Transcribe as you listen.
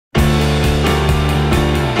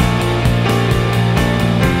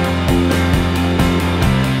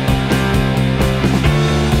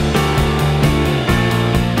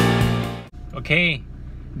Okay,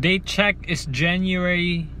 date check is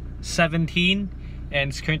January 17 and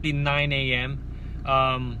it's currently 9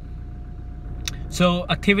 a.m. So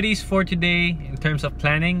activities for today in terms of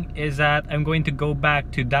planning is that I'm going to go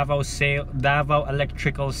back to Davao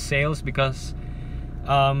Electrical Sales because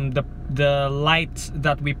the lights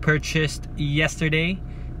that we purchased yesterday,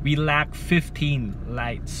 we lack 15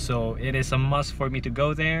 lights, so it is a must for me to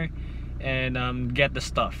go there and get the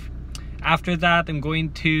stuff. After that, I'm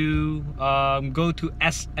going to go to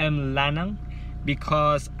SM Lanang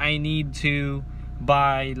because I need to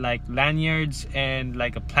buy like lanyards and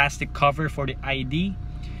like a plastic cover for the ID.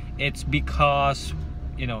 It's because,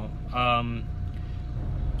 you know,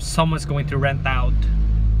 someone's going to rent out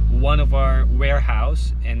one of our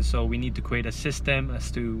warehouse, and so we need to create a system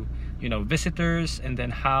as to, you know, visitors and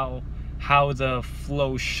then how the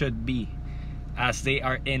flow should be as they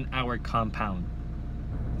are in our compound.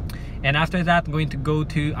 And after that, I'm going to go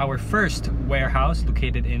to our first warehouse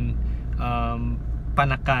located in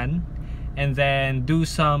Panakan and then do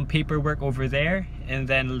some paperwork over there. And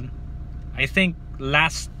then I think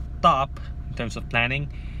last stop in terms of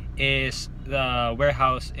planning is the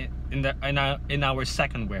warehouse in our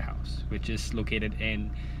second warehouse, which is located in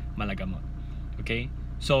Malagamot. Okay,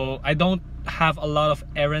 so I don't have a lot of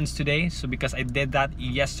errands today, so because I did that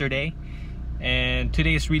yesterday, and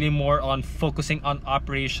today is really more on focusing on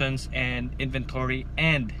operations and inventory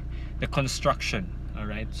and the construction. All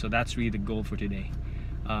right, so that's really the goal for today.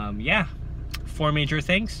 Yeah, 4 major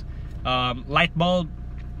things: light bulb,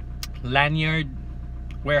 lanyard,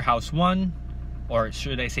 warehouse 1, or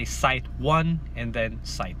should I say site 1, and then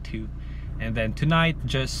site 2. And then tonight,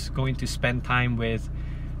 just going to spend time with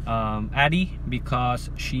Addie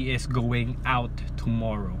because she is going out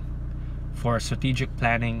tomorrow for strategic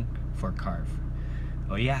planning for Carve.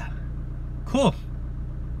 Oh yeah, cool.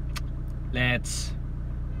 Let's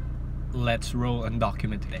roll and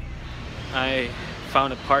document today. I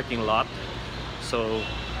found a parking lot, so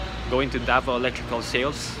going to Davao Electrical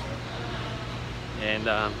Sales, and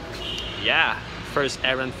yeah, first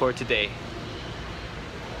errand for today.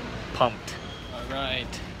 Pumped. All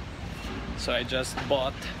right, so I just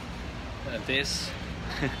bought this.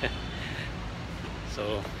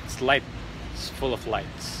 So it's light, it's full of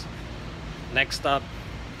lights. Next up,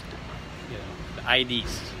 you know, the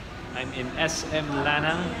IDs. I'm in SM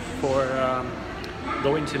Lanang for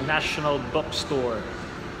going to National Bookstore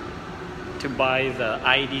to buy the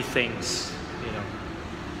ID things, you know.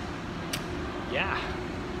 Yeah,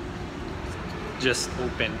 just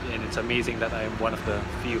opened, and it's amazing that I'm one of the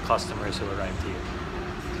few customers who arrived here.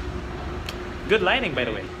 Good lighting, by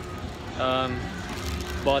the way.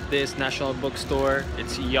 Bought this National Bookstore.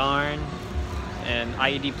 It's yarn and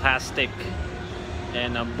ID plastic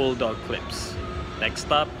and bulldog clips.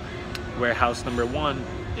 Next up, warehouse number 1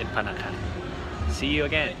 in Panakan. See you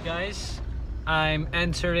again. Guys, I'm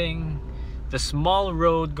entering the small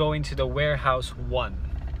road going to the warehouse 1.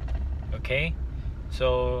 Okay,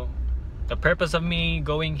 so the purpose of me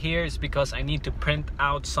going here is because I need to print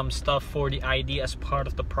out some stuff for the ID as part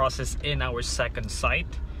of the process in our second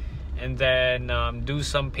site, and then do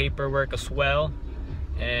some paperwork as well.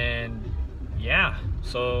 And yeah,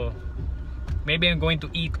 so maybe I'm going to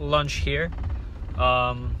eat lunch here,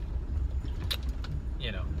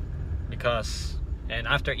 you know, because, and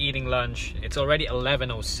after eating lunch, it's already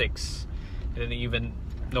 11:06. I didn't even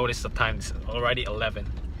notice the time, it's already 11.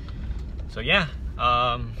 So yeah,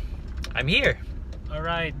 I'm here. All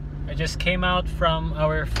right, I just came out from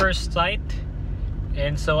our first site,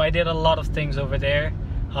 and so I did a lot of things over there.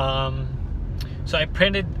 So I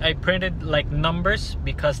printed like numbers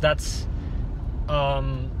because that's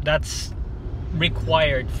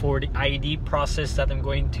required for the ID process that I'm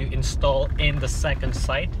going to install in the second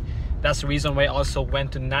site. That's the reason why I also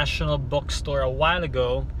went to National Bookstore a while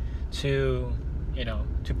ago to, you know,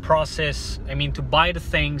 to process, I mean to buy the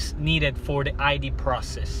things needed for the ID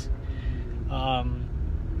process.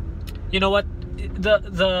 You know what,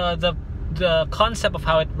 the concept of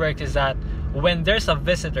how it works is that when there's a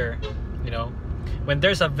visitor, you know, when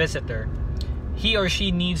there's a visitor, he or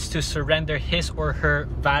she needs to surrender his or her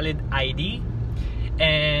valid ID,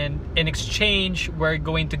 and in exchange we're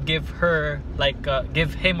going to give her, like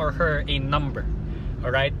give him or her a number. All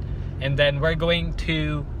right, and then we're going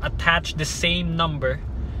to attach the same number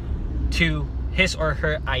to his or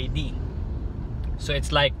her ID. So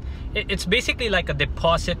it's like, it's basically like a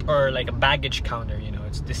deposit or like a baggage counter, you know,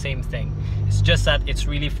 it's the same thing. It's just that it's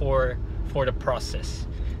really for the process.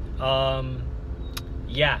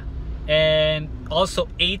 Yeah, and also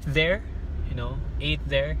 8 there, you know, 8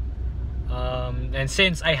 there. And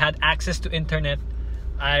since I had access to internet,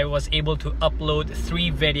 I was able to upload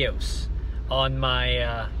 3 videos on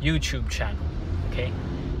my YouTube channel. Okay,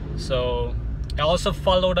 so I also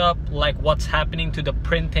followed up like what's happening to the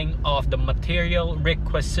printing of the material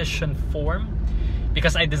requisition form,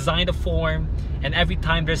 because I designed a form, and every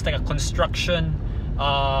time there's like a construction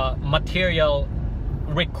material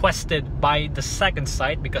requested by the second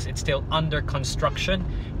site, because it's still under construction,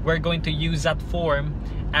 we're going to use that form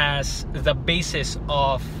as the basis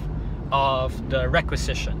of the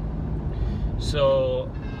requisition.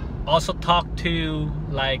 So also talk to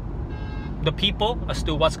like the people as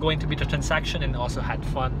to what's going to be the transaction, and also had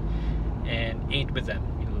fun and ate with them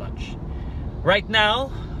in lunch. Right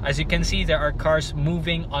now, as you can see, there are cars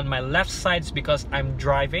moving on my left sides because I'm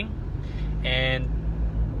driving. And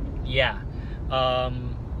yeah,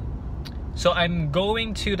 so I'm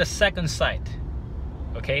going to the second site,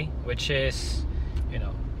 okay, which is, you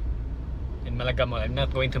know, in Malagamo. I'm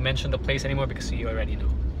not going to mention the place anymore because you already know.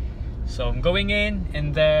 So I'm going in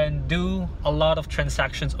and then do a lot of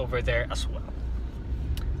transactions over there as well.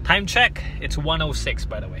 Time check, it's 1:06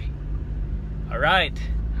 by the way. All right,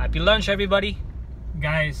 happy lunch everybody.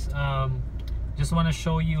 Guys, just want to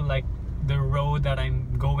show you like the road that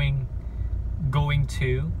I'm going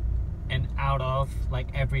to and out of, like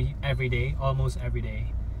every day, almost every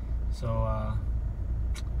day. So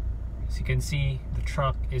as you can see, the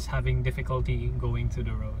truck is having difficulty going through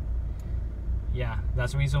the road. Yeah,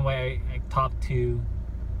 that's the reason why I talked to you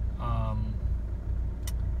know,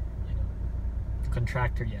 the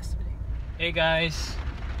contractor yesterday. Hey guys,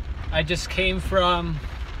 I just came from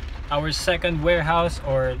our second warehouse,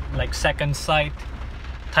 or like second site.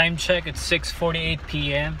 Time check, it's 6:48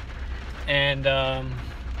 p.m. and I'm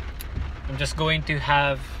just going to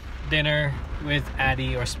have dinner with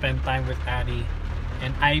Addie, or spend time with Addie,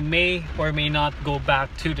 and I may or may not go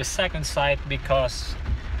back to the second site because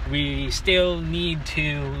we still need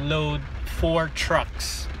to load 4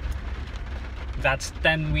 trucks. That's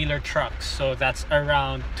 10-wheeler trucks, so that's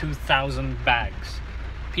around 2,000 bags.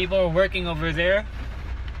 People are working over there,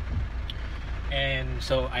 and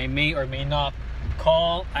so I may or may not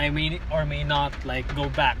call. I may or may not like go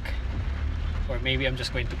back, or maybe I'm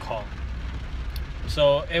just going to call.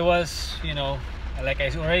 So it was, you know, like I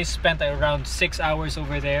already spent around 6 hours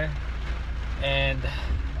over there, and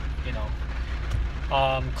you know,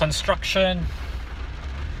 construction,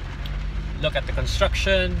 look at the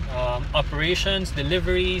construction, operations,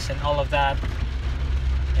 deliveries, and all of that.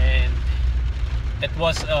 And it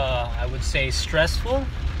was I would say stressful,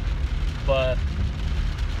 but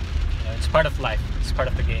you know, it's part of life, it's part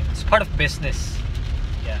of the game, it's part of business.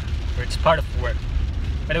 Yeah, or it's part of work.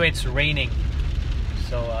 By the way, it's raining,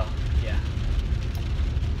 so yeah.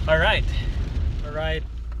 All right,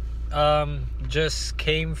 just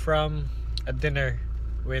came from a dinner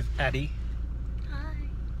with Addie. Hi.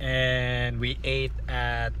 And we ate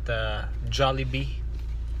at Jollibee,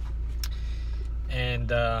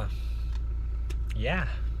 and yeah,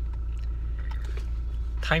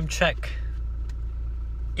 time check,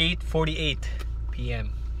 8:48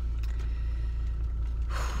 p.m.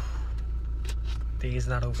 Day is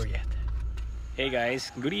not over yet. Hey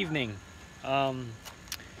guys, good evening.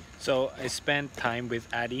 So I spent time with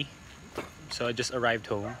Addie. So I just arrived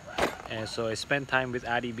home, and so I spent time with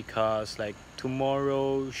Addie because like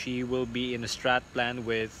tomorrow she will be in a strat plan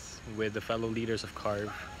with the fellow leaders of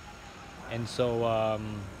Carve, and so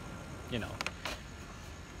you know,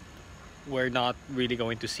 we're not really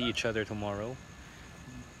going to see each other tomorrow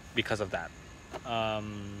because of that.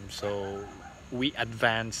 So we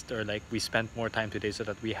advanced, or like we spent more time today so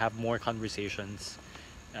that we have more conversations.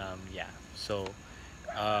 Yeah, so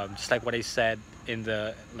just like what I said in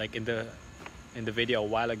the video a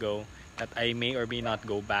while ago, that I may or may not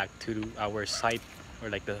go back to our site, or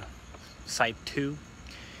like the site 2,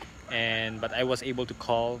 but I was able to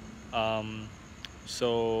call.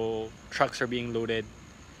 So trucks are being loaded,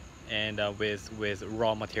 and with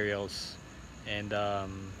raw materials, and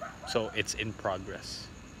so it's in progress.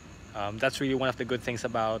 That's really one of the good things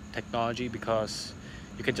about technology, because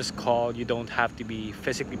you can just call. You don't have to be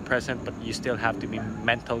physically present, but you still have to be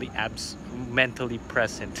mentally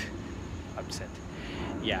present. Absent.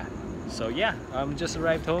 Yeah. So yeah, just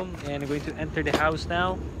arrived home and I'm going to enter the house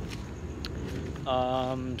now.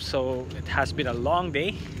 So it has been a long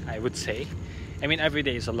day, I would say. I mean, every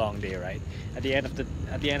day is a long day, right? At the end of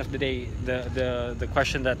the day, the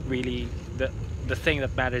question that really, the thing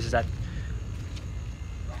that matters is that,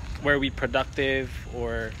 were we productive,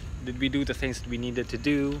 or did we do the things that we needed to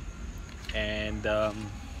do? And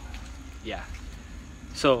yeah.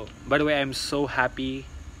 So by the way, I'm so happy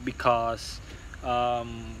because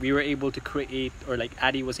we were able to create, or like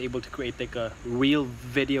Addie was able to create like a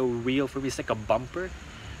video reel for me. It's like a bumper.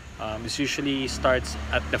 This usually starts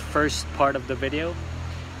at the first part of the video,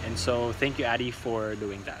 and so thank you, Addie, for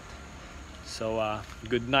doing that. So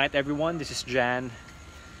good night, everyone. This is Jan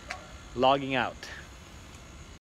logging out.